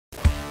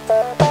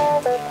Folks,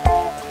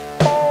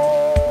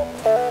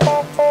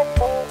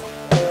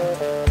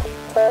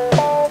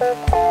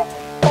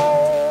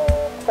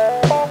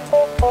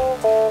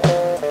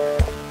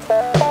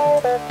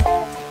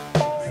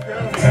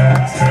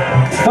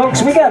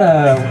 we got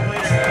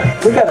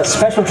a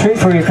special treat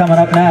for you coming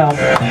up now.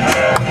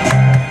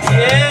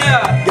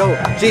 Yeah! Yo,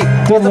 G.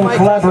 Doing a little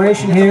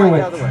collaboration here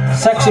with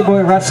Sexy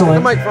Boi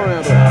Wrestling.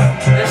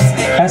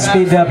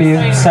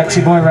 SBW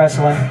Sexy Boi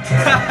Wrestling.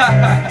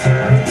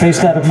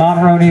 Based out of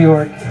Monroe, New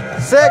York.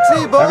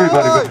 Sexy Boy!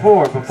 Everybody,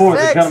 before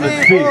the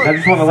gentleman speaks, I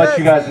just want to let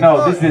you guys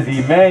know this is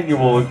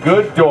Emmanuel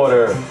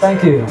Gooddaughter.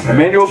 Thank you.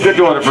 Emmanuel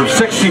Gooddaughter from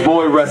Sexy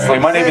Boi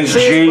Wrestling. My name is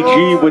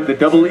JG with the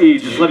double E.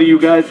 Just letting you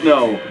guys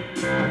know.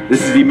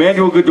 This is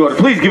Emmanuel Gooddaughter.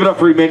 Please give it up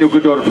for Emmanuel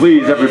Gooddaughter,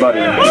 please, everybody.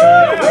 Come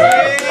on.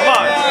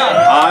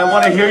 I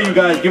want to hear you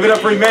guys. Give it up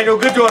for Emmanuel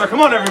Gooddaughter.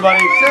 Come on,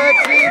 everybody.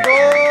 Sexy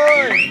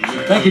Boy!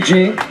 Thank you,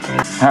 G.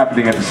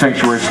 Happening at the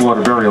Sanctuary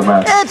Slaughter Burial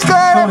Match. It's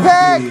gonna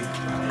pick!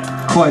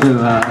 Quite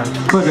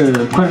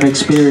an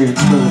experience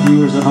for the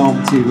viewers at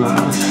home to.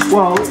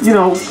 Well, you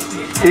know,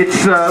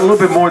 it's a little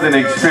bit more than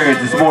an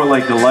experience. It's more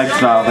like the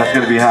lifestyle that's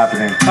going to be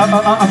happening.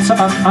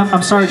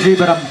 I'm sorry, G,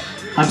 but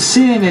I'm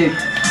seeing a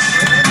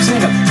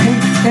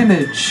pink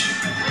image.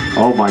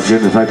 Oh my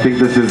goodness! I think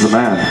this is the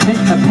man.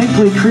 A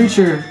pinkly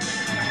creature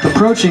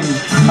approaching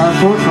our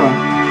forefront.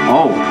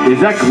 Oh, is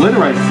that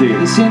glitter I see?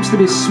 He seems to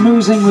be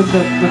smoozing with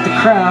the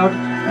crowd.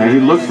 And he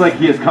looks like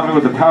he is coming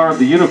with the power of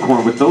the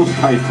unicorn with those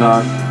tights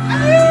on.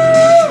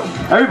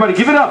 Everybody,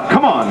 give it up!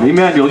 Come on,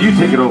 Emmanuel, you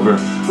take it over.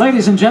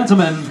 Ladies and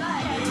gentlemen,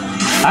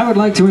 I would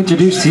like to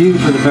introduce to you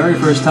for the very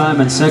first time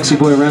in Sexy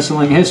Boi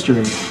Wrestling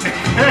history,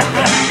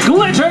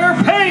 Glitter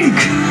Pink!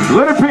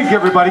 Glitter Pink,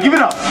 everybody, give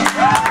it up!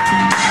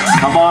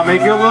 Come on,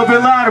 make it a little bit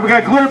louder. We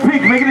got Glitter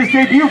Pink making his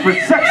debut for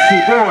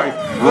Sexy Boi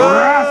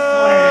Wrestling!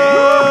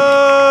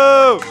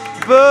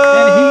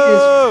 And he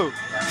is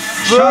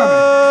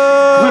charming.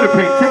 Glitter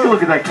Pink, take a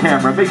look at that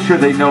camera. Make sure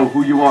they know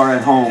who you are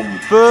at home.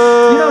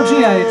 You know,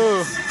 G, I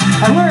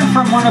learned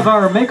from one of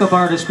our makeup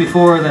artists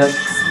before that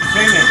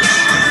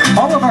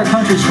all of our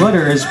country's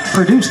glitter is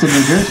produced in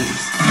New Jersey.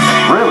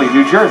 Really?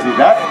 New Jersey?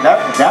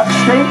 That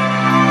state?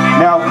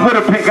 Now,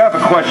 Glitter Pink, I have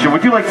a question.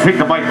 Would you like to take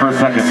the mic for a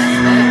second?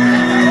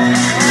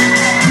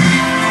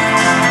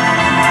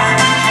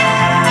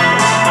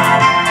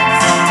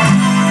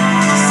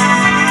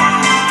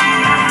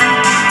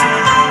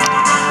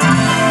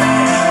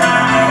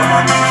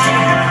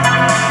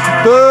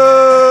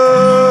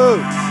 Boo!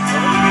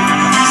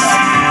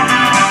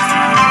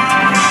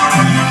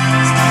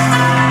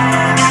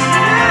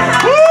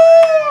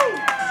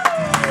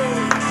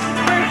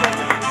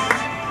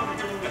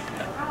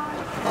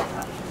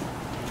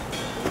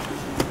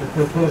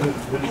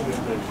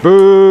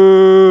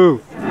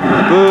 Boo!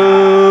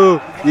 Boo!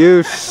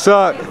 You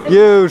suck!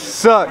 You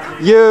suck!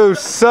 You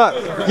suck!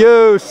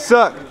 You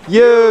suck!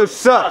 You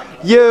suck!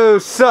 You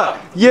suck!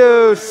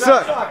 You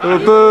suck!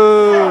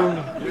 Boo!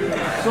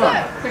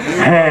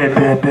 Hey,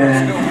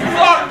 baby.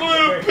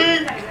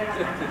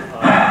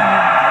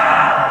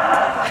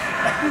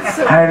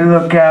 I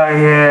look out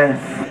here,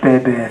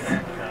 babies,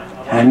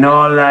 and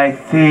all I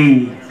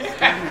see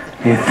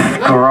is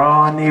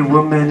scrawny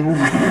women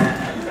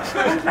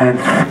and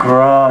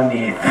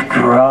scrawny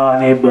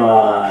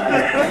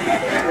boys.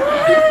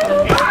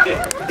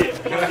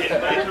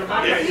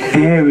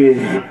 There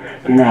is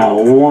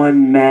not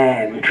one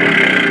man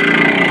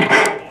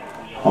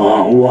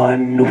or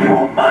one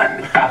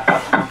woman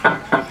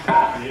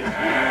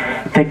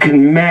that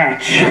can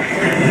match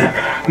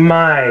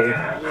my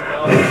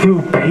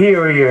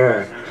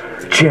superior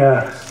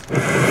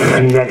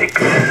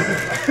genetics.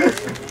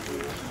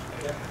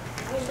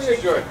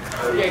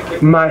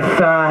 My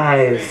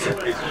thighs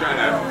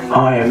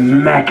are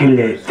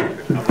immaculate,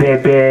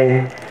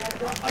 baby.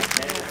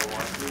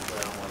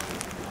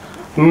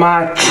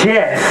 My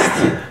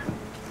chest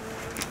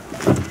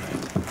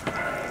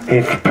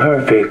is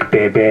perfect,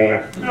 baby.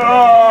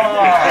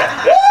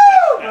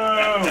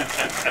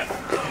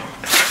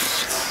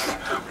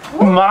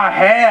 My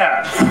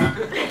hair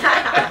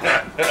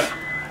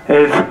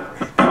is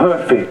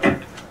perfect,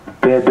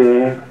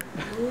 baby.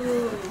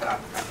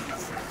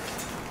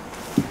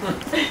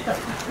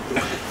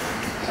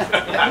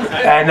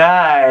 And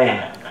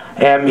I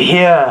am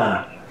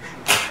here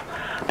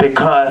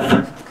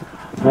because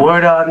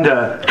word on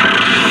the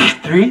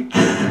streets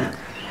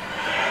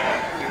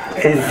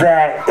is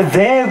that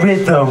there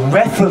is a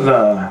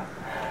wrestler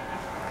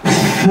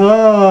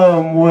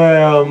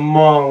somewhere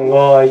among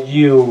all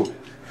you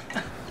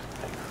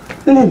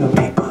little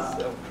people.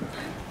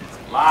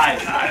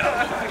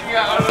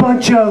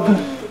 Bunch of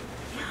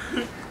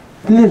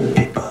little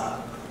people.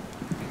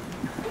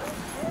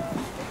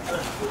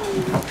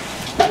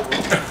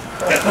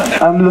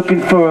 I'm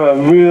looking for a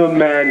real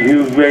man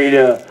who's ready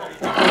to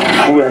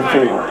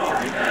wrestle.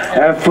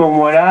 And from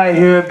what I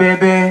hear,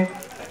 baby,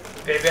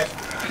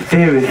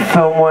 there is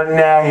someone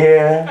out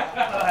here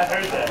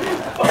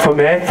from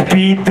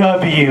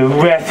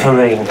SBW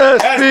Wrestling.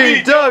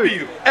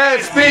 SBW!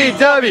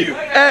 SBW!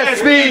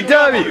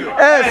 SBW!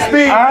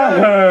 SBW! I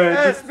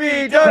heard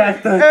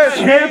that the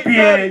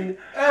champion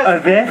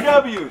of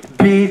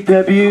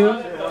SBW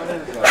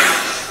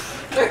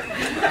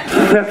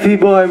Sexy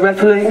Boi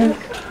Wrestling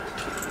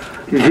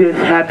just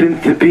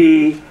happens to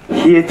be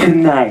here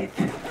tonight.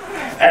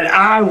 And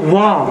I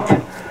want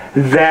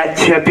that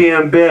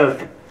champion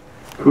belt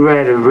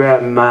right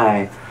around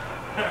my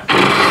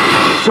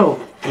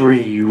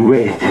free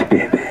waist,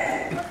 baby.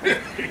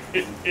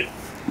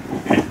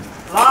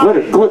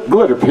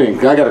 Glitter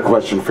Pink, I got a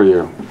question for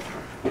you.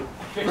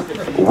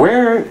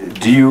 Where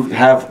do you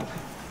have...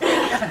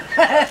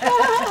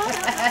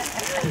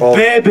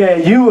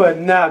 Baby, you are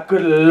not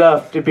good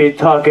enough to be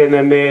talking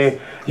to me.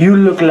 You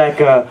look like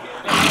a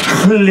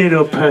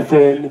little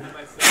person.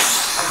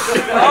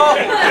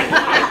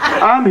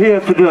 I'm here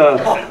for the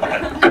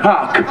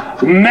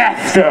Cock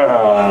Master.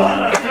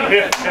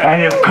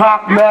 And if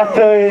Cock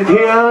Master is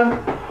here,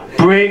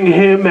 bring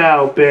him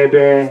out,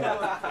 baby.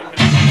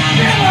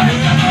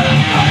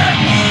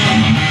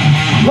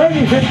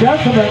 Ladies and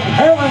gentlemen,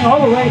 hailing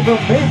all the way from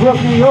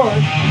Beautiful New York,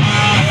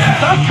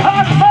 the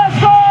Cock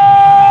Master!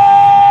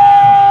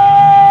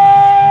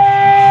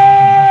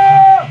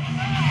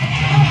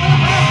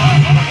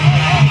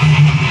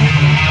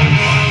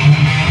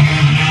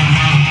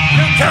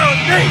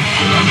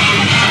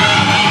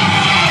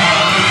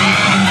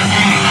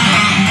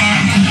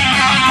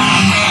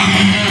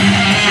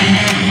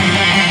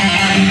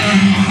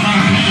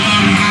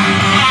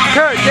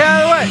 Kurt, get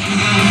out of the way!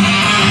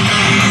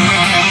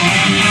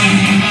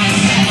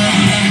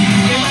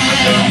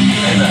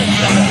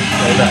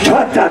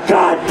 Cut the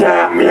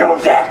goddamn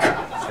music!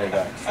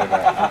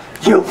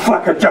 You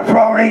fucking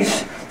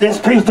jabronis! This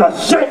piece of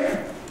shit!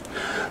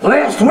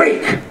 Last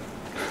week,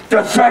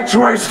 the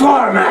Sanctuary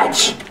Slaughter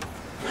match!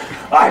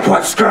 I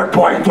put Skirt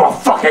Boy into a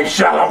fucking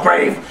shallow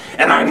grave,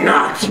 and I'm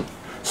not!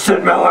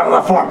 Sid Miller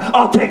left form.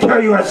 I'll take care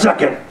of you in a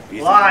second!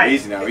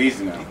 Easy now.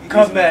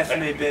 Come at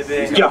me,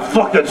 baby. You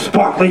fucking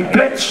sparkly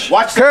bitch!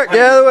 Watch Kurt,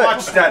 get out of the way.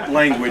 Watch that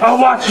language. I'll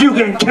watch you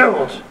get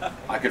killed!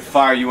 I could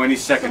fire you any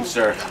second,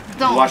 sir.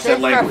 Don't Watch that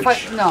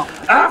language. No.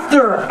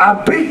 After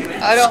I beat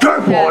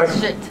Skirt Boy,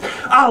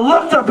 I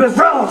looked up his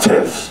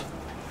relatives.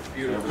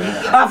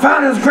 I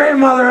found his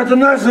grandmother at the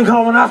nursing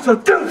home and I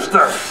seduced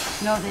her.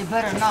 No, they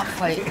better not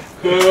fight.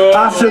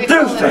 I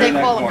seduced They her.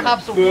 call them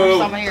cops before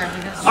some here.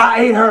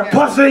 I ate her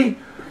pussy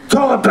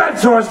till the bed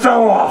sores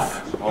fell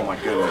off. Oh my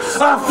goodness.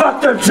 I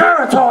fucked the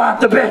Geritol out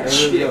the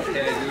bitch.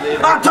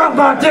 I took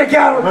my dick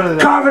out,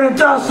 covered in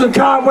dust and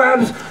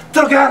cobwebs,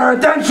 took out her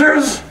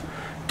dentures,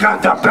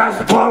 got the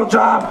best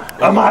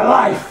blowjob of my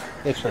life.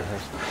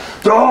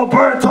 The old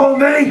bird told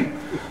me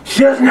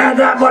she hasn't had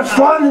that much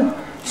fun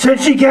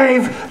since she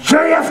gave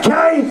JFK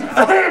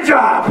a hand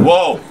job.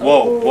 Whoa.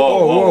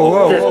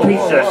 This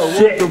piece of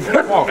shit.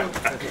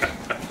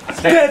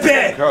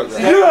 Baby,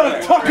 you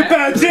don't talk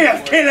about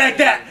JFK like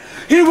that.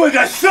 He was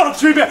a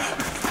sultry man.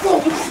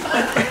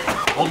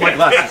 Hold my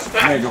glasses.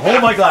 Man,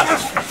 hold my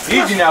glasses.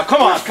 Easy now.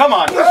 Come on.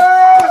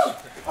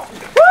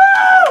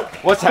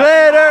 What's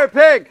happening? Glitter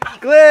Pink!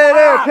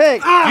 Glitter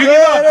Pink! Do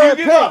you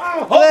give up?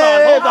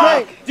 Hold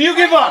on. Do you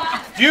give up?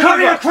 Come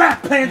here,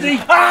 crap, pansy!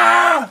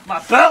 My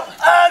belt!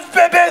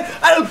 Baby!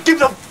 I don't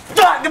give a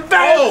fuck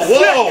about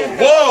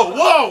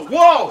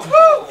Whoa.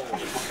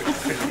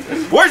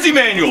 Where's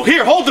Emmanuel?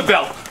 Here, hold the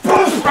belt.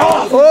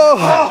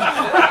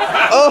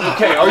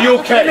 Okay, are you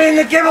okay? I mean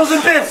the Gibbles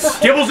and Bits!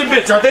 Gibbles and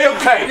Bits, are they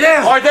okay?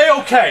 Yeah. Are they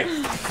okay?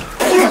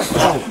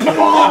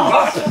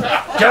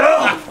 Get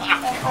up!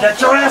 Get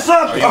your ass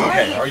up!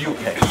 Are you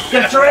okay?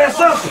 Get your ass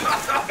up!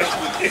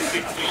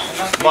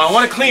 Come on, I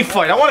want a clean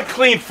fight.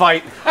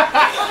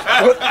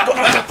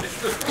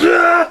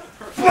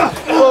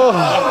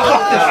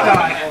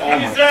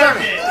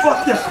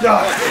 Fuck this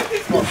guy!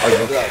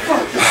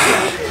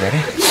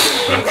 Ready?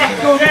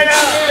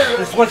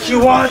 This what you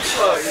want?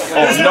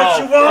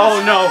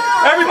 Oh no.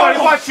 Everybody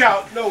watch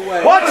out. No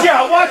way. Watch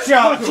out. What you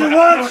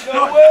want?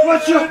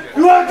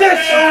 You want this?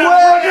 You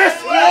want this?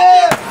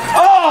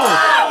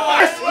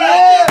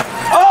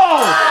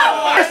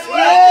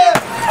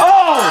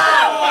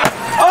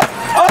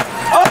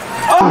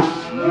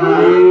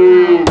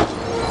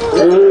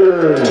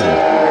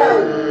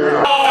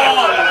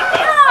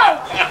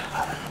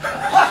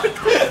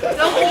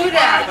 Don't do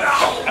that.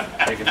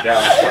 Take it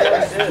down.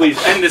 Please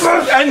end this.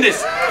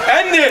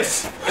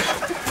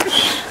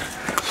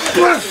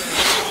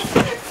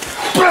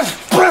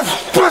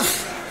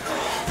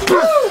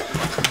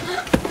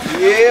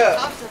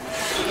 Yeah!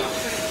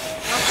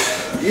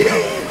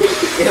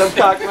 Yeah,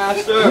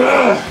 Cockmaster!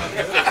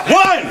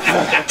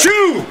 1,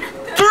 2,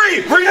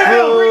 3! Ring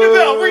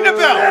the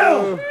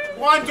bell!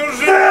 1, 2,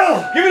 3!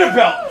 Give me the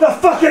belt! The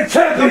fucking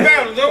champion!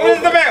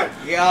 Where's the belt?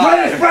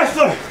 Greatest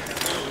wrestler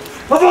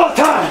of all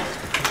time!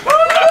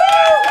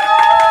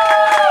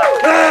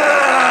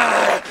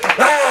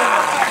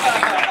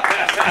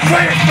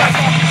 Greatest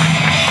wrestler!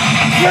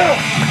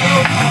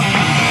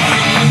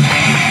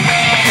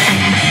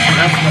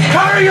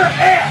 Cover your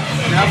ass!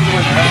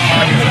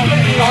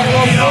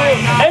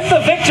 And the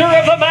victor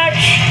of the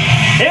match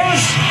is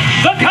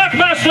the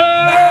Cockmaster!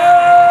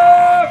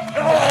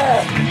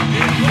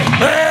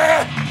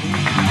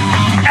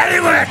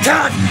 Anyone that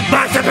counts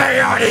my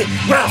superiority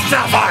will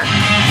suffer!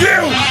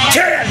 You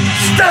can't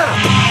stop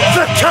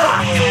the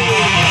cock!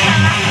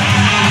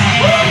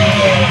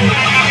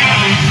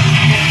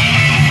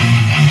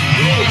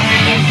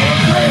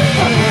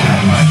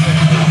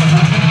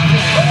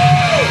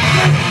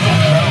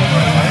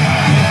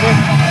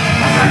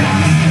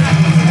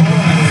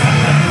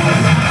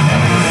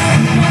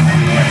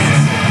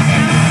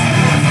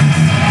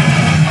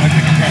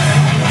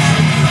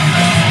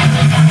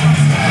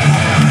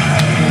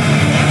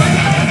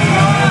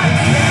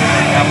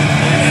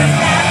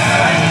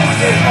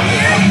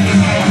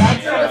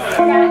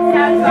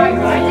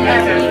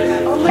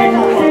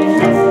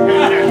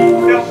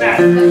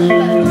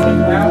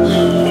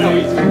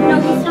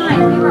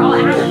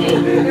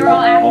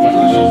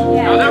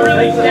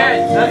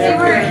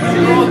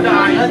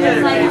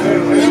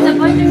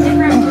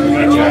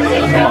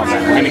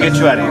 Get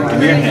you out of here. Give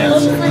me your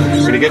hands.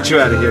 We're gonna get you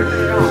out of here.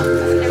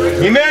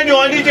 Emmanuel,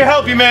 I need your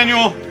help,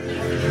 Emmanuel.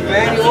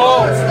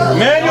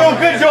 Emmanuel,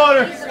 good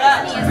daughter.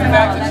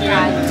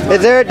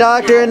 Is there a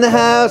doctor in the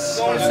house?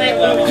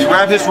 You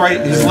grab his right,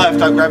 his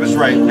left. I'll grab his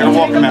right. We're gonna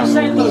walk him out.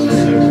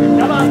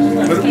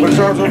 Put his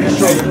arms on his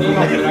shoulder.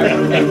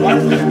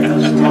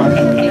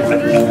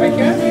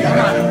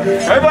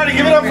 Everybody,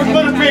 give it up for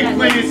Glitter Pink,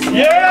 please.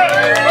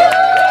 Yeah!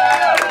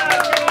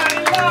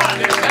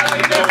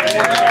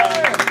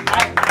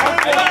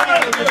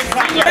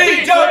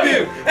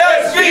 SBW!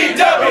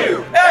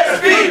 SBW!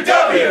 SBW!